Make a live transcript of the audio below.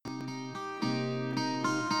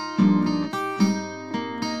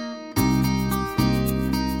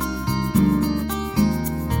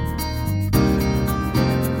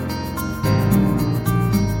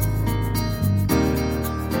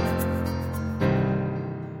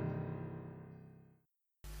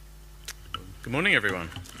Good morning, everyone.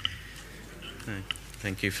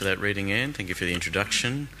 Thank you for that reading, Anne. Thank you for the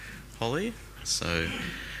introduction, Holly. So,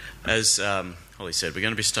 as Holly said, we're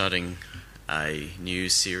going to be starting a new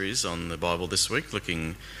series on the Bible this week,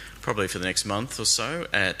 looking probably for the next month or so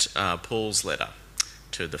at Paul's letter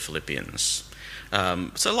to the Philippians.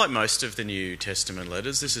 So like most of the New Testament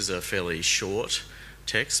letters, this is a fairly short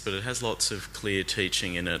text, but it has lots of clear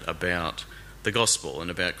teaching in it about the gospel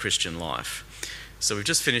and about Christian life. So we've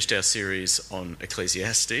just finished our series on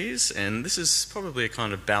Ecclesiastes, and this is probably a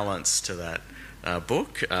kind of balance to that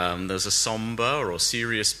book. There's a somber or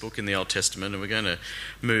serious book in the Old Testament, and we're going to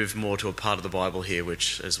move more to a part of the Bible here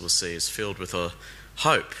which, as we'll see, is filled with a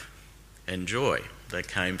hope and joy that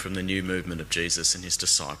came from the new movement of Jesus and his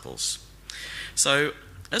disciples. So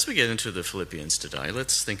as we get into the Philippians today,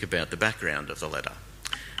 let's think about the background of the letter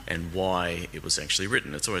and why it was actually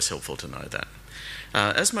written. It's always helpful to know that.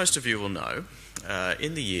 As most of you will know,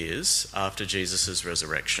 in the years after Jesus'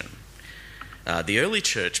 resurrection, the early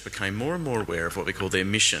church became more and more aware of what we call their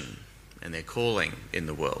mission and their calling in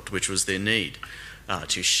the world, which was their need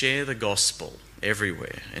to share the gospel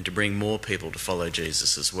everywhere and to bring more people to follow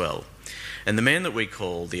Jesus as well. And the man that we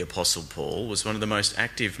call the Apostle Paul was one of the most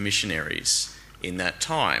active missionaries in that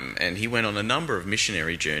time, and he went on a number of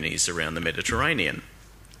missionary journeys around the Mediterranean.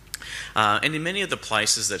 And in many of the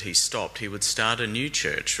places that he stopped, he would start a new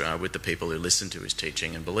church with the people who listened to his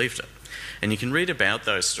teaching and believed it. And you can read about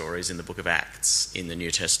those stories in the book of Acts in the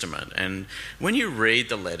New Testament. And when you read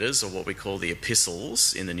the letters, or what we call the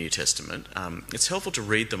epistles in the New Testament, it's helpful to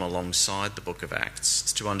read them alongside the book of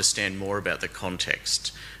Acts to understand more about the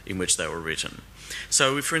context in which they were written.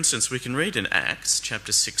 So, for instance, we can read in Acts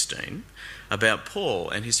chapter 16 about Paul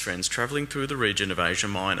and his friends travelling through the region of Asia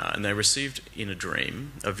Minor, and they received in a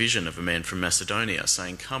dream a vision of a man from Macedonia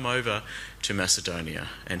saying, "Come over to Macedonia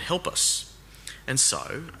and help us." And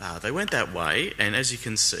so they went that way, and as you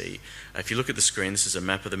can see, if you look at the screen, this is a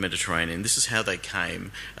map of the Mediterranean. This is how they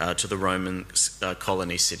came to the Roman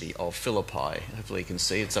colony city of Philippi. Hopefully you can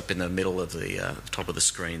see it's up in the middle of the top of the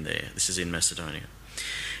screen there. This is in Macedonia.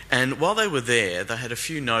 And while they were there, they had a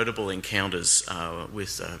few notable encounters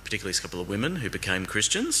with particularly a couple of women who became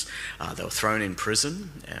Christians. They were thrown in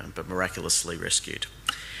prison, but miraculously rescued.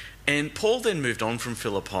 And Paul then moved on from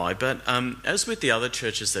Philippi, but as with the other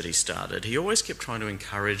churches that he started, he always kept trying to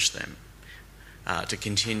encourage them to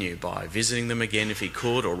continue by visiting them again if he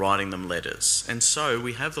could, or writing them letters. And so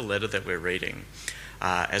we have the letter that we're reading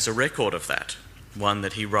as a record of that, one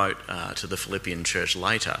that he wrote to the Philippian church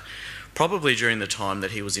later, probably during the time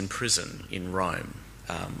that he was in prison in Rome,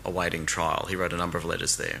 awaiting trial. He wrote a number of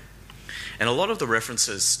letters there. And a lot of the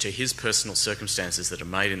references to his personal circumstances that are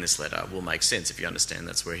made in this letter will make sense if you understand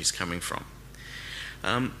that's where he's coming from.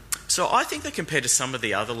 So I think that compared to some of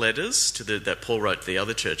the other letters that Paul wrote to the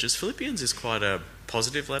other churches, Philippians is quite a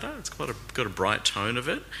positive letter. It's got a bright tone of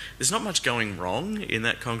it. There's not much going wrong in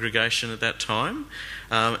that congregation at that time.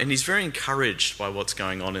 And he's very encouraged by what's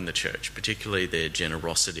going on in the church, particularly their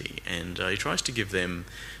generosity. And he tries to give them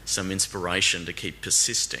some inspiration to keep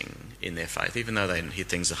persisting in their faith, even though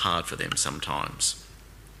things are hard for them sometimes.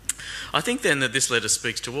 I think then that this letter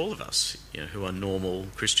speaks to all of us, who are normal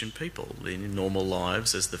Christian people, in normal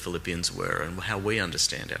lives as the Philippians were, and how we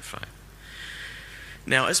understand our faith.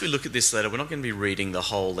 Now, as we look at this letter, we're not going to be reading the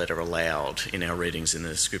whole letter aloud in our readings in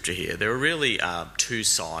the scripture here. There are really two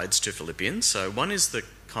sides to Philippians. So one is the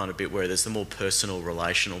kind of bit where there's the more personal,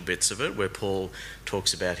 relational bits of it, where Paul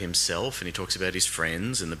talks about himself and he talks about his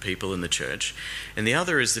friends and the people in the church. And the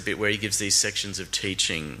other is the bit where he gives these sections of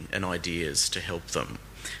teaching and ideas to help them.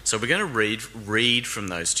 So we're going to read from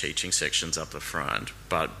those teaching sections up the front,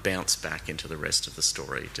 but bounce back into the rest of the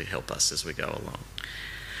story to help us as we go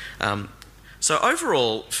along. So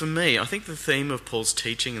overall, for me, I think the theme of Paul's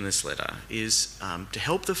teaching in this letter is to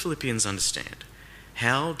help the Philippians understand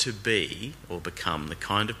how to be or become the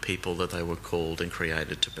kind of people that they were called and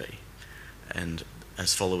created to be, and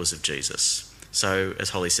as followers of Jesus. So,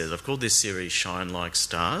 as Holly says, I've called this series Shine Like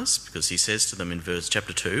Stars, because he says to them in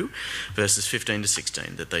chapter 2, verses 15 to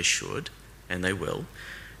 16, that they should, and they will,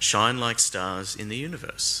 shine like stars in the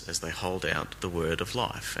universe as they hold out the word of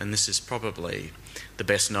life. And this is probably the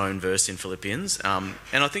best known verse in Philippians, and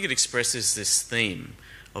I think it expresses this theme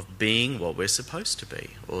of being what we're supposed to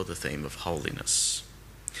be, or the theme of holiness.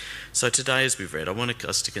 So today, as we've read, I want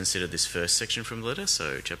us to consider this first section from the letter,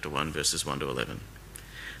 so chapter 1, verses 1 to 11.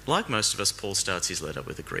 Like most of us, Paul starts his letter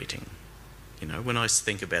with a greeting. When I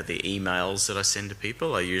think about the emails that I send to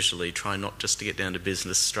people, I usually try not just to get down to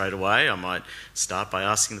business straight away. I might start by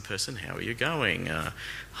asking the person, "How are you going? I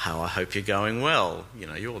hope you're going well."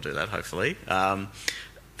 You all do that, hopefully.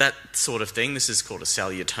 that sort of thing. This is called a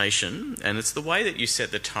salutation, and it's the way that you set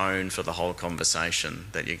the tone for the whole conversation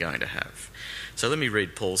that you're going to have. So let me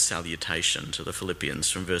read Paul's salutation to the Philippians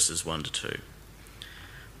from verses 1 to 2.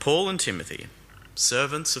 Paul and Timothy,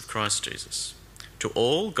 servants of Christ Jesus, to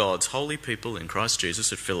all God's holy people in Christ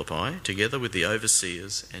Jesus at Philippi, together with the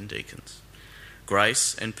overseers and deacons,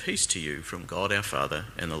 grace and peace to you from God our Father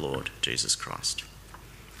and the Lord Jesus Christ.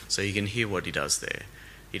 So you can hear what he does there.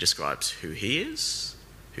 He describes who he is,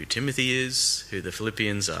 who Timothy is, who the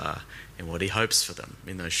Philippians are, and what he hopes for them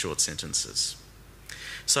in those short sentences.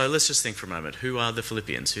 So let's just think for a moment. Who are the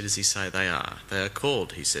Philippians? Who does he say they are? They are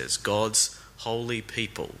called, he says, God's holy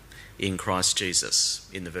people in Christ Jesus,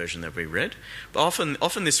 in the version that we read. But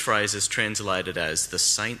often this phrase is translated as the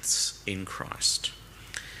saints in Christ.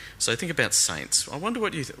 So think about saints. I wonder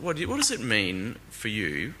what does it mean for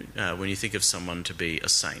you when you think of someone to be a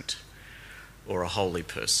saint or a holy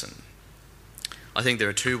person? I think there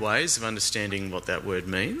are two ways of understanding what that word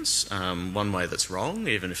means. One way that's wrong,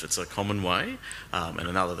 even if it's a common way, and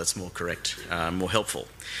another that's more correct, more helpful.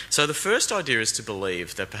 So the first idea is to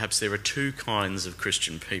believe that perhaps there are two kinds of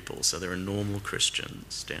Christian people. So there are normal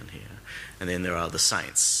Christians down here, and then there are the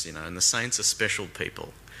saints, and the saints are special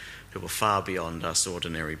people who are far beyond us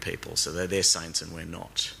ordinary people. So they're saints and we're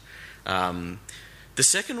not. The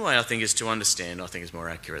second way, I think, is to understand, I think is more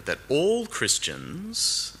accurate, that all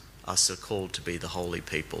Christians are so called to be the holy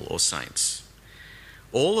people or saints.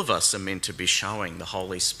 All of us are meant to be showing the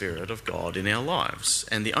Holy Spirit of God in our lives.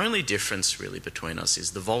 And the only difference really between us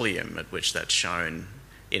is the volume at which that's shown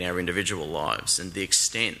in our individual lives and the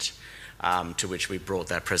extent to which we brought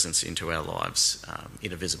that presence into our lives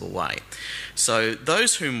in a visible way. So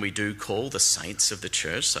those whom we do call the saints of the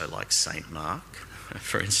church, so like Saint Mark,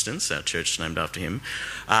 for instance, our church named after him,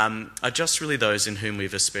 are just really those in whom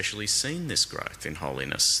we've especially seen this growth in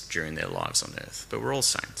holiness during their lives on earth. But we're all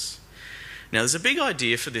saints. Now, there's a big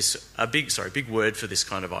idea for this, big word for this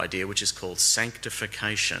kind of idea, which is called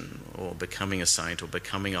sanctification, or becoming a saint, or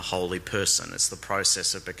becoming a holy person. It's the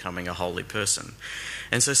process of becoming a holy person.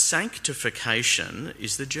 And so sanctification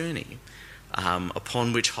is the journey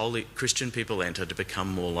upon which holy Christian people enter to become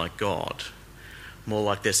more like God, more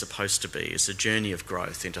like they're supposed to be. It's a journey of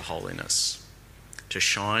growth into holiness, to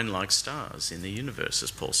shine like stars in the universe,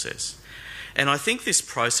 as Paul says. And I think this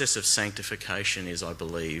process of sanctification is, I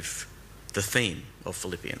believe, the theme of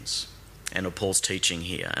Philippians and of Paul's teaching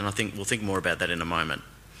here. And I think we'll think more about that in a moment.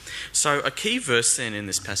 So a key verse then in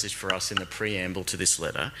this passage for us in the preamble to this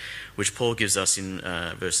letter, which Paul gives us in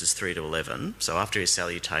verses 3 to 11. So after his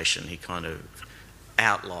salutation, he kind of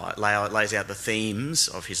lays out the themes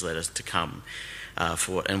of his letters to come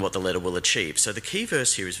and what the letter will achieve. So the key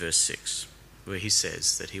verse here is verse 6, where he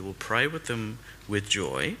says that he will pray with them with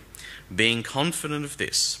joy, being confident of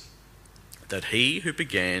this, that he who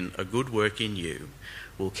began a good work in you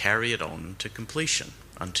will carry it on to completion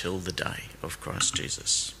until the day of Christ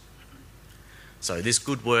Jesus. So this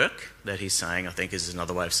good work that he's saying, I think, is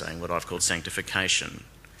another way of saying what I've called sanctification,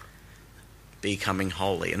 becoming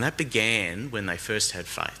holy. And that began when they first had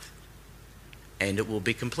faith. And it will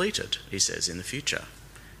be completed, he says, in the future,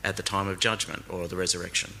 at the time of judgment or the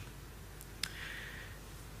resurrection.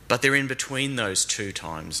 But they're in between those two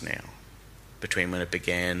times now, between when it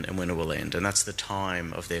began and when it will end. And that's the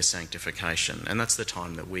time of their sanctification. And that's the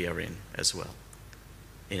time that we are in as well,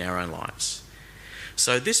 in our own lives.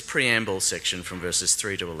 So this preamble section from verses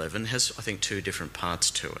 3 to 11 has, I think, two different parts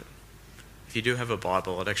to it. If you do have a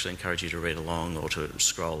Bible, I'd actually encourage you to read along or to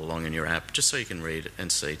scroll along in your app, just so you can read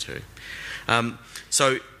and see too.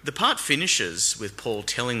 So the part finishes with Paul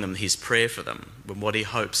telling them his prayer for them, what he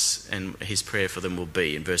hopes and his prayer for them will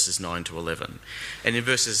be in verses 9 to 11. And in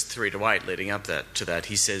verses 3 to 8 leading up to that,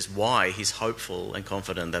 he says why he's hopeful and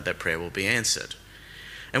confident that prayer will be answered.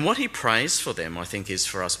 And what he prays for them, I think, is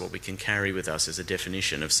for us what we can carry with us as a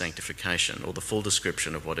definition of sanctification, or the full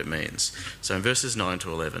description of what it means. So in verses 9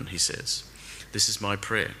 to 11, he says, "This is my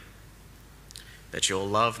prayer, that your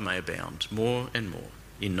love may abound more and more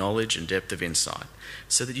in knowledge and depth of insight,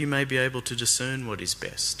 so that you may be able to discern what is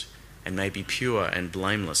best, and may be pure and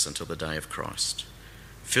blameless until the day of Christ,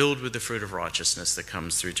 filled with the fruit of righteousness that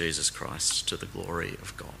comes through Jesus Christ to the glory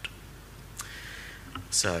of God."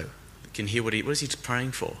 So you can hear what is he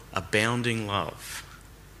praying for? Abounding love,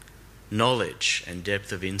 knowledge and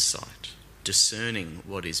depth of insight, discerning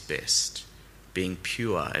what is best, being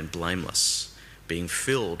pure and blameless, being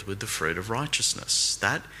filled with the fruit of righteousness.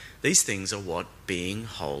 These things are what being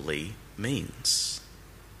holy means.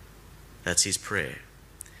 That's his prayer.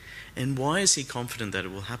 And why is he confident that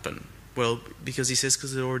it will happen? Well, because he says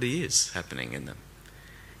because it already is happening in them.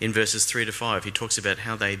 In verses 3 to 5, he talks about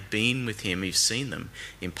how they've been with him, he's seen them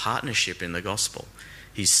in partnership in the gospel.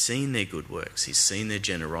 He's seen their good works, he's seen their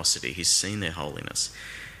generosity, he's seen their holiness.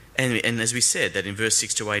 And as we said, that in verse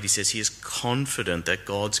 6 to 8, he says he is confident that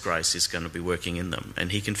God's grace is going to be working in them,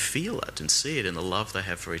 and he can feel it and see it in the love they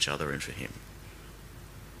have for each other and for him.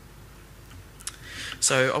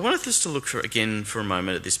 So I wanted us to look again for a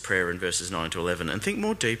moment at this prayer in verses 9 to 11 and think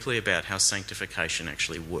more deeply about how sanctification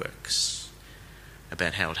actually works,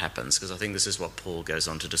 about how it happens, because I think this is what Paul goes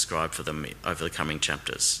on to describe for them over the coming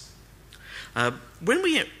chapters. When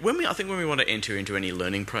we want to enter into any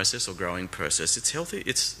learning process or growing process,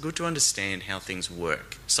 it's good to understand how things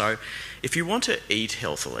work. So if you want to eat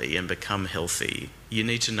healthily and become healthy, you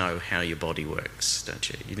need to know how your body works, don't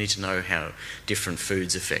you? You need to know how different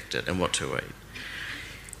foods affect it and what to eat.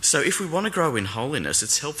 So if we want to grow in holiness,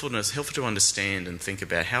 it's helpful to understand and think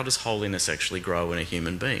about how does holiness actually grow in a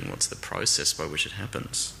human being? What's the process by which it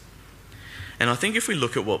happens? And I think if we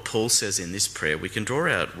look at what Paul says in this prayer, we can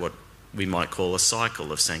draw out what we might call a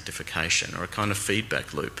cycle of sanctification, or a kind of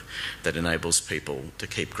feedback loop that enables people to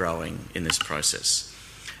keep growing in this process.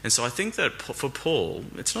 And so I think that for Paul,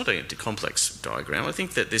 it's not a complex diagram. I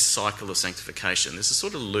think that this cycle of sanctification, there's a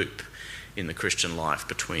sort of loop in the Christian life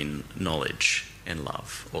between knowledge and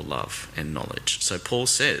love, or love and knowledge. So Paul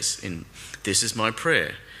says, this is my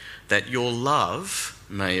prayer, that your love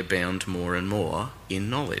may abound more and more in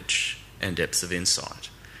knowledge and depths of insight,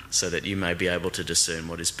 so that you may be able to discern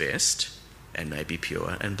what is best and may be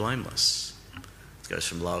pure and blameless. It goes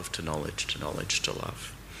from love to knowledge to knowledge to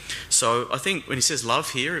love. So I think when he says love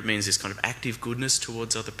here, it means this kind of active goodness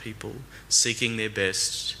towards other people, seeking their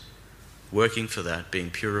best, working for that, being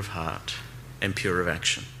pure of heart and pure of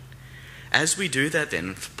action. As we do that,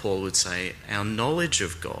 then, Paul would say, our knowledge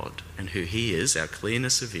of God and who he is, our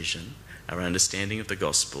clearness of vision, our understanding of the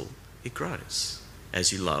gospel, it grows.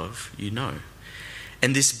 As you love, you know.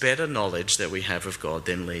 And this better knowledge that we have of God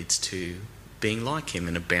then leads to being like him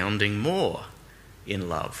and abounding more in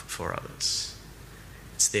love for others.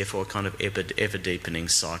 It's therefore a kind of ever-deepening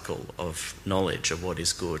cycle of knowledge of what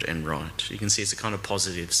is good and right. You can see it's a kind of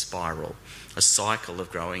positive spiral, a cycle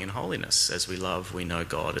of growing in holiness. As we love, we know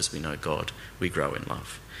God. As we know God, we grow in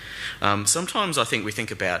love. Sometimes I think we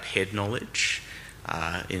think about head knowledge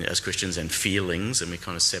as Christians and feelings, and we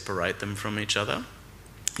kind of separate them from each other.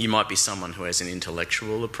 You might be someone who has an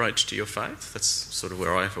intellectual approach to your faith. That's sort of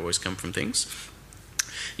where I've always come from things.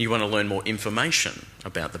 You want to learn more information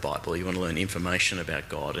about the Bible. You want to learn information about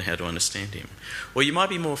God and how to understand him. Or you might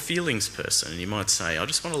be more feelings person, and you might say, I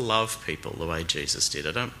just want to love people the way Jesus did.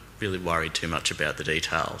 I don't really worry too much about the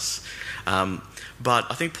details. But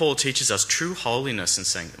I think Paul teaches us true holiness and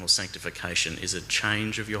sanctification is a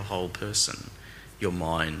change of your whole person, your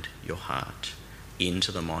mind, your heart,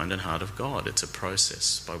 into the mind and heart of God. It's a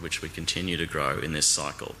process by which we continue to grow in this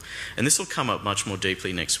cycle. And this will come up much more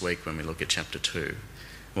deeply next week when we look at chapter 2,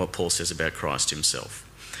 what Paul says about Christ himself.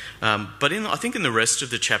 But I think in the rest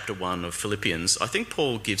of the chapter 1 of Philippians, I think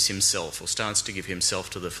Paul gives himself, or starts to give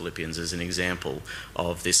himself to the Philippians as an example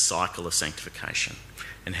of this cycle of sanctification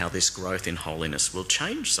and how this growth in holiness will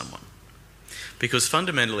change someone. Because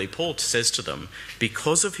fundamentally, Paul says to them,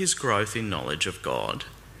 because of his growth in knowledge of God,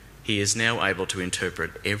 he is now able to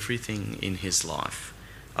interpret everything in his life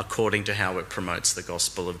according to how it promotes the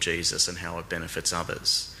gospel of Jesus and how it benefits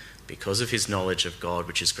others. Because of his knowledge of God,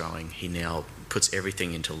 which is growing, he now puts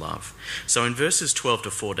everything into love. So in verses 12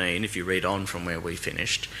 to 14, if you read on from where we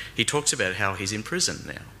finished, he talks about how he's in prison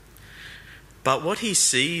now. But what he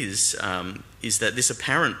sees is that this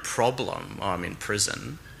apparent problem, I'm in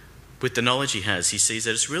prison, with the knowledge he has, he sees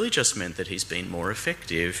that it's really just meant that he's been more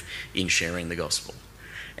effective in sharing the gospel.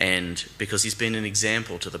 And because he's been an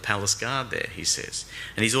example to the palace guard there, he says.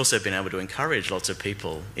 And he's also been able to encourage lots of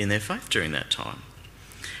people in their faith during that time.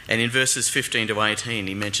 And in verses 15 to 18,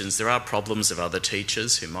 he mentions there are problems of other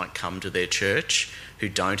teachers who might come to their church who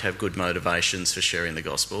don't have good motivations for sharing the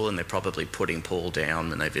gospel, and they're probably putting Paul down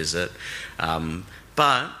when they visit.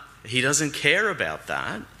 But he doesn't care about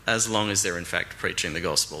that as long as they're in fact preaching the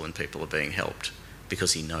gospel and people are being helped,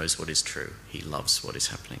 because he knows what is true. He loves what is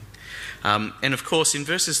happening. And of course, in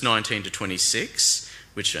verses 19 to 26,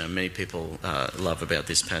 which many people love about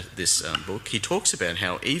this book, he talks about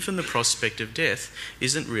how even the prospect of death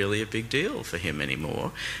isn't really a big deal for him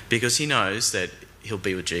anymore, because he knows that he'll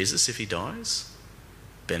be with Jesus if he dies,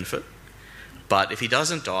 benefit. But if he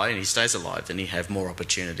doesn't die and he stays alive, then he have more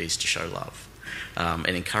opportunities to show love and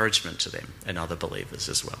encouragement to them and other believers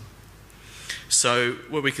as well. So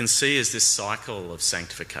what we can see is this cycle of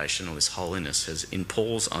sanctification, or this holiness, has, in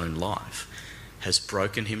Paul's own life, has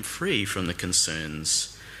broken him free from the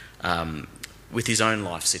concerns with his own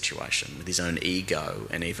life situation, with his own ego,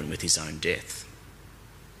 and even with his own death.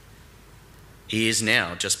 He is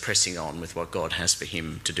now just pressing on with what God has for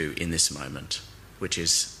him to do in this moment, which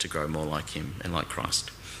is to grow more like him and like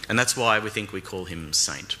Christ. And that's why we think we call him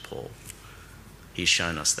Saint Paul. He's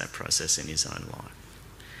shown us that process in his own life.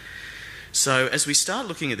 So as we start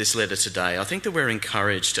looking at this letter today, I think that we're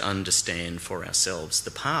encouraged to understand for ourselves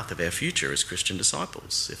the path of our future as Christian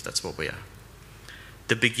disciples, if that's what we are.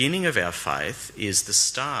 The beginning of our faith is the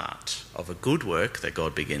start of a good work that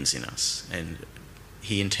God begins in us, and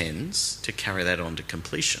he intends to carry that on to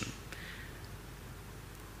completion.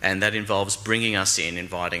 And that involves bringing us in,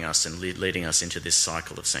 inviting us and leading us into this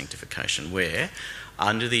cycle of sanctification where,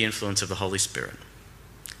 under the influence of the Holy Spirit,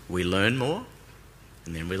 we learn more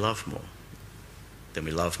and then we love more. Then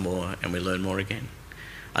we love more and we learn more again,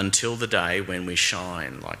 until the day when we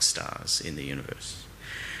shine like stars in the universe.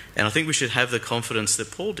 And I think we should have the confidence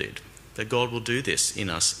that Paul did, that God will do this in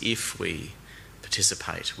us if we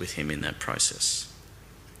participate with him in that process,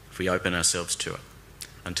 if we open ourselves to it,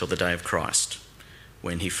 until the day of Christ,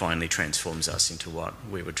 when he finally transforms us into what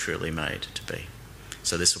we were truly made to be.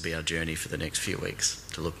 So this will be our journey for the next few weeks,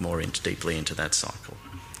 to look more deeply into that cycle.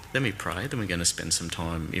 Let me pray, then we're going to spend some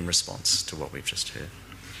time in response to what we've just heard.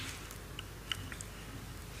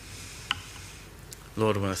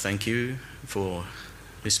 Lord, I want to thank you for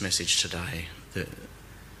this message today,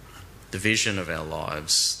 the vision of our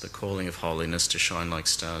lives, the calling of holiness to shine like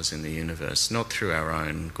stars in the universe, not through our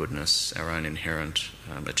own goodness, our own inherent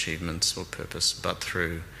achievements or purpose, but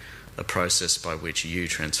through a process by which you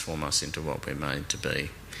transform us into what we're made to be.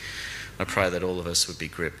 I pray that all of us would be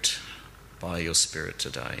gripped by your Spirit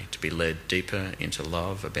today, to be led deeper into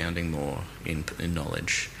love, abounding more in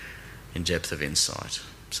knowledge, in depth of insight,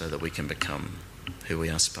 so that we can become who we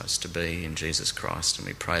are supposed to be in Jesus Christ. And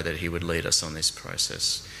we pray that he would lead us on this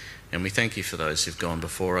process. And we thank you for those who've gone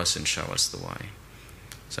before us and show us the way.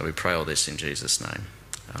 So we pray all this in Jesus' name.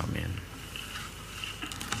 Amen.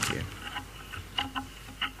 Thank you.